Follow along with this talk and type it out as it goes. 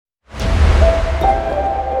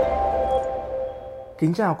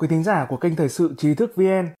Kính chào quý thính giả của kênh Thời sự Trí thức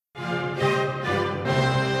VN.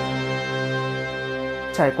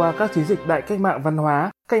 Trải qua các chiến dịch đại cách mạng văn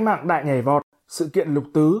hóa, cách mạng đại nhảy vọt, sự kiện lục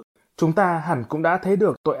tứ, chúng ta hẳn cũng đã thấy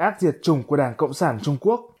được tội ác diệt chủng của Đảng Cộng sản Trung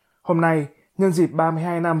Quốc. Hôm nay, nhân dịp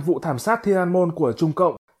 32 năm vụ thảm sát Thiên An Môn của Trung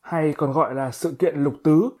Cộng, hay còn gọi là sự kiện lục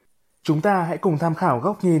tứ, chúng ta hãy cùng tham khảo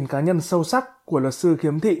góc nhìn cá nhân sâu sắc của luật sư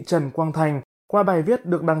khiếm thị Trần Quang Thành qua bài viết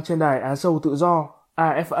được đăng trên đài Á Châu Tự Do,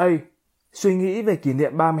 AFA, suy nghĩ về kỷ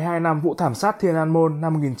niệm 32 năm vụ thảm sát Thiên An Môn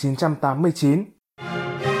năm 1989.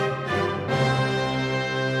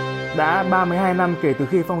 Đã 32 năm kể từ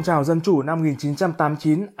khi phong trào dân chủ năm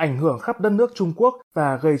 1989 ảnh hưởng khắp đất nước Trung Quốc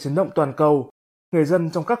và gây chấn động toàn cầu, người dân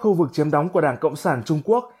trong các khu vực chiếm đóng của Đảng Cộng sản Trung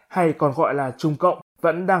Quốc hay còn gọi là Trung Cộng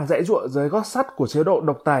vẫn đang giãy giụa dưới gót sắt của chế độ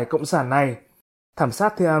độc tài cộng sản này. Thảm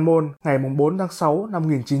sát Thiên An Môn ngày 4 tháng 6 năm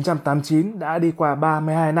 1989 đã đi qua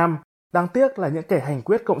 32 năm. Đáng tiếc là những kẻ hành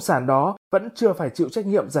quyết cộng sản đó vẫn chưa phải chịu trách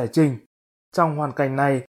nhiệm giải trình. Trong hoàn cảnh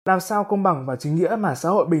này, làm sao công bằng và chính nghĩa mà xã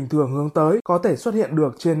hội bình thường hướng tới có thể xuất hiện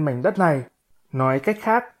được trên mảnh đất này? Nói cách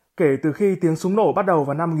khác, kể từ khi tiếng súng nổ bắt đầu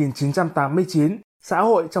vào năm 1989, xã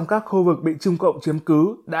hội trong các khu vực bị Trung Cộng chiếm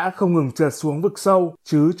cứ đã không ngừng trượt xuống vực sâu,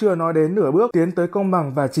 chứ chưa nói đến nửa bước tiến tới công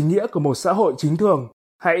bằng và chính nghĩa của một xã hội chính thường.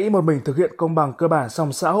 Hãy một mình thực hiện công bằng cơ bản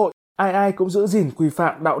trong xã hội, ai ai cũng giữ gìn quy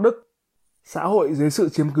phạm đạo đức. Xã hội dưới sự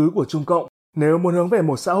chiếm cứ của Trung Cộng, nếu muốn hướng về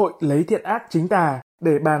một xã hội lấy thiện ác chính tà,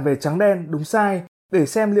 để bàn về trắng đen, đúng sai, để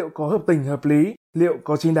xem liệu có hợp tình hợp lý, liệu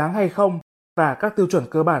có chính đáng hay không, và các tiêu chuẩn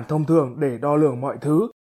cơ bản thông thường để đo lường mọi thứ,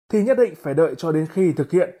 thì nhất định phải đợi cho đến khi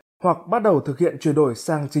thực hiện hoặc bắt đầu thực hiện chuyển đổi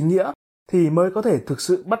sang chính nghĩa, thì mới có thể thực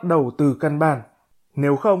sự bắt đầu từ căn bản.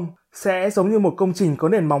 Nếu không, sẽ giống như một công trình có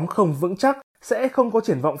nền móng không vững chắc, sẽ không có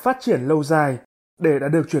triển vọng phát triển lâu dài. Để đã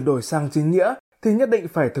được chuyển đổi sang chính nghĩa, thì nhất định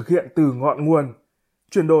phải thực hiện từ ngọn nguồn.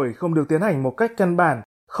 Chuyển đổi không được tiến hành một cách căn bản,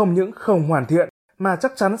 không những không hoàn thiện, mà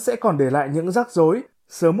chắc chắn sẽ còn để lại những rắc rối.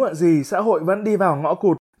 Sớm muộn gì xã hội vẫn đi vào ngõ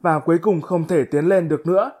cụt và cuối cùng không thể tiến lên được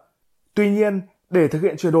nữa. Tuy nhiên, để thực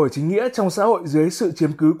hiện chuyển đổi chính nghĩa trong xã hội dưới sự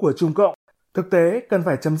chiếm cứ của Trung Cộng, thực tế cần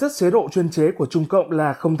phải chấm dứt chế độ chuyên chế của Trung Cộng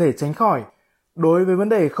là không thể tránh khỏi. Đối với vấn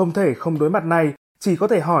đề không thể không đối mặt này, chỉ có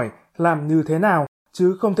thể hỏi làm như thế nào,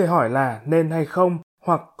 chứ không thể hỏi là nên hay không,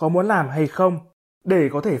 hoặc có muốn làm hay không. Để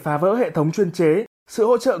có thể phá vỡ hệ thống chuyên chế, sự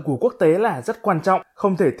hỗ trợ của quốc tế là rất quan trọng,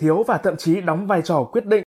 không thể thiếu và thậm chí đóng vai trò quyết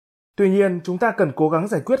định. Tuy nhiên, chúng ta cần cố gắng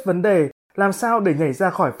giải quyết vấn đề làm sao để nhảy ra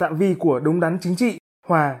khỏi phạm vi của đúng đắn chính trị,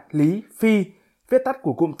 hòa, lý, phi, viết tắt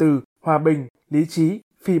của cụm từ hòa bình, lý trí,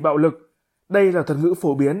 phi bạo lực. Đây là thuật ngữ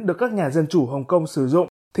phổ biến được các nhà dân chủ Hồng Kông sử dụng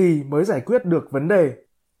thì mới giải quyết được vấn đề.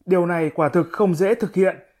 Điều này quả thực không dễ thực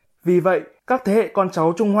hiện. Vì vậy, các thế hệ con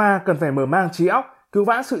cháu Trung Hoa cần phải mở mang trí óc, cứu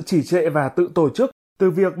vãn sự trì trệ và tự tổ chức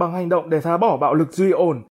từ việc bằng hành động để phá bỏ bạo lực duy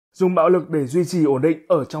ổn, dùng bạo lực để duy trì ổn định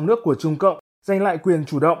ở trong nước của Trung Cộng, giành lại quyền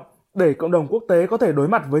chủ động, để cộng đồng quốc tế có thể đối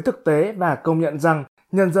mặt với thực tế và công nhận rằng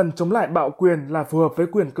nhân dân chống lại bạo quyền là phù hợp với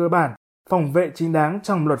quyền cơ bản, phòng vệ chính đáng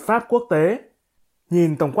trong luật pháp quốc tế.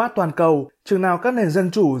 Nhìn tổng quát toàn cầu, chừng nào các nền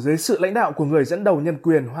dân chủ dưới sự lãnh đạo của người dẫn đầu nhân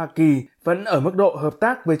quyền Hoa Kỳ vẫn ở mức độ hợp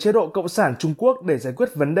tác với chế độ Cộng sản Trung Quốc để giải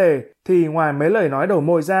quyết vấn đề, thì ngoài mấy lời nói đầu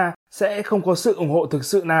môi ra, sẽ không có sự ủng hộ thực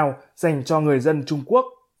sự nào dành cho người dân Trung Quốc.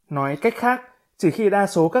 Nói cách khác, chỉ khi đa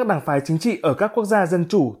số các đảng phái chính trị ở các quốc gia dân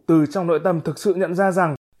chủ từ trong nội tâm thực sự nhận ra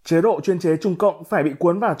rằng chế độ chuyên chế Trung Cộng phải bị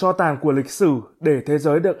cuốn vào tro tàn của lịch sử để thế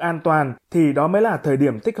giới được an toàn, thì đó mới là thời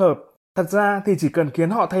điểm thích hợp. Thật ra thì chỉ cần khiến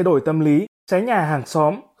họ thay đổi tâm lý, trái nhà hàng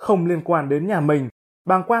xóm, không liên quan đến nhà mình,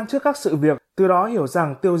 bàng quan trước các sự việc, từ đó hiểu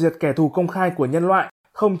rằng tiêu diệt kẻ thù công khai của nhân loại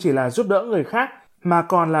không chỉ là giúp đỡ người khác, mà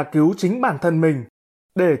còn là cứu chính bản thân mình.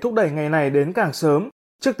 Để thúc đẩy ngày này đến càng sớm,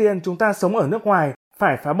 trước tiên chúng ta sống ở nước ngoài,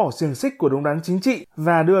 phải phá bỏ xiềng xích của đúng đắn chính trị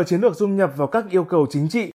và đưa chiến lược dung nhập vào các yêu cầu chính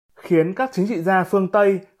trị, khiến các chính trị gia phương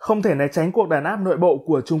Tây không thể né tránh cuộc đàn áp nội bộ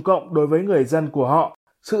của Trung Cộng đối với người dân của họ,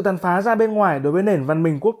 sự tàn phá ra bên ngoài đối với nền văn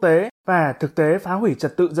minh quốc tế và thực tế phá hủy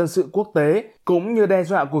trật tự dân sự quốc tế, cũng như đe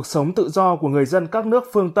dọa cuộc sống tự do của người dân các nước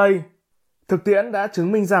phương Tây. Thực tiễn đã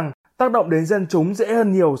chứng minh rằng tác động đến dân chúng dễ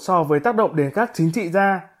hơn nhiều so với tác động đến các chính trị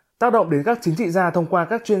gia. Tác động đến các chính trị gia thông qua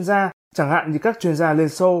các chuyên gia, chẳng hạn như các chuyên gia Liên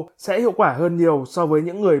Xô, sẽ hiệu quả hơn nhiều so với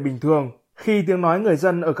những người bình thường. Khi tiếng nói người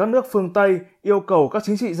dân ở các nước phương Tây yêu cầu các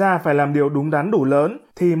chính trị gia phải làm điều đúng đắn đủ lớn,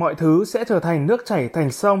 thì mọi thứ sẽ trở thành nước chảy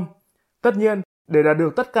thành sông. Tất nhiên, để đạt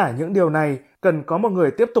được tất cả những điều này, cần có một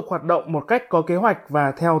người tiếp tục hoạt động một cách có kế hoạch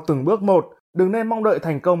và theo từng bước một, đừng nên mong đợi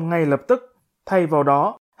thành công ngay lập tức. Thay vào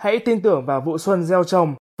đó, hãy tin tưởng vào vụ xuân gieo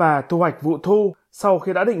trồng và thu hoạch vụ thu sau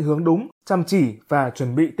khi đã định hướng đúng, chăm chỉ và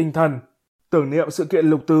chuẩn bị tinh thần. Tưởng niệm sự kiện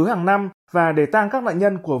lục tứ hàng năm và để tang các nạn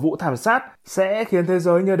nhân của vụ thảm sát sẽ khiến thế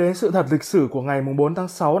giới nhớ đến sự thật lịch sử của ngày 4 tháng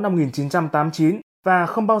 6 năm 1989 và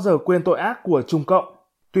không bao giờ quên tội ác của Trung Cộng.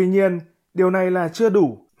 Tuy nhiên, điều này là chưa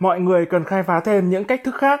đủ. Mọi người cần khai phá thêm những cách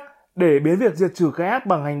thức khác để biến việc diệt trừ cái ác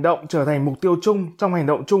bằng hành động trở thành mục tiêu chung trong hành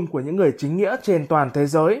động chung của những người chính nghĩa trên toàn thế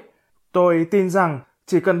giới. Tôi tin rằng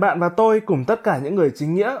chỉ cần bạn và tôi cùng tất cả những người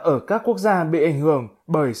chính nghĩa ở các quốc gia bị ảnh hưởng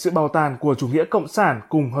bởi sự bào tàn của chủ nghĩa cộng sản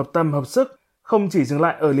cùng hợp tâm hợp sức, không chỉ dừng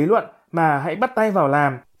lại ở lý luận mà hãy bắt tay vào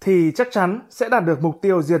làm, thì chắc chắn sẽ đạt được mục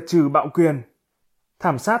tiêu diệt trừ bạo quyền.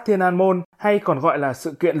 Thảm sát Thiên An Môn, hay còn gọi là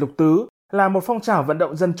sự kiện Lục Tứ, là một phong trào vận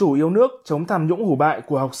động dân chủ yêu nước chống tham nhũng hủ bại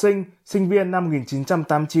của học sinh, sinh viên năm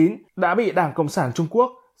 1989 đã bị Đảng Cộng sản Trung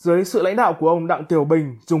Quốc dưới sự lãnh đạo của ông Đặng Tiểu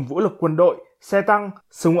Bình dùng vũ lực quân đội, xe tăng,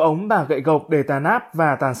 súng ống và gậy gộc để tàn áp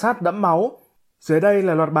và tàn sát đẫm máu. Dưới đây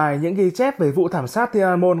là loạt bài những ghi chép về vụ thảm sát Thiên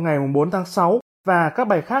An Môn ngày 4 tháng 6 và các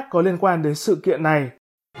bài khác có liên quan đến sự kiện này.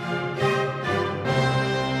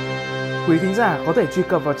 Quý thính giả có thể truy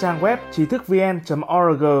cập vào trang web trí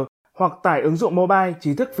thức.vn.org hoặc tải ứng dụng mobile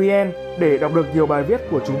Trí thức VN để đọc được nhiều bài viết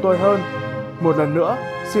của chúng tôi hơn. Một lần nữa,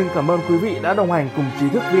 xin cảm ơn quý vị đã đồng hành cùng Trí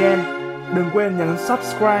thức VN. Đừng quên nhấn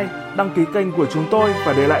subscribe, đăng ký kênh của chúng tôi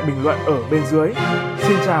và để lại bình luận ở bên dưới.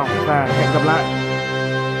 Xin chào và hẹn gặp lại!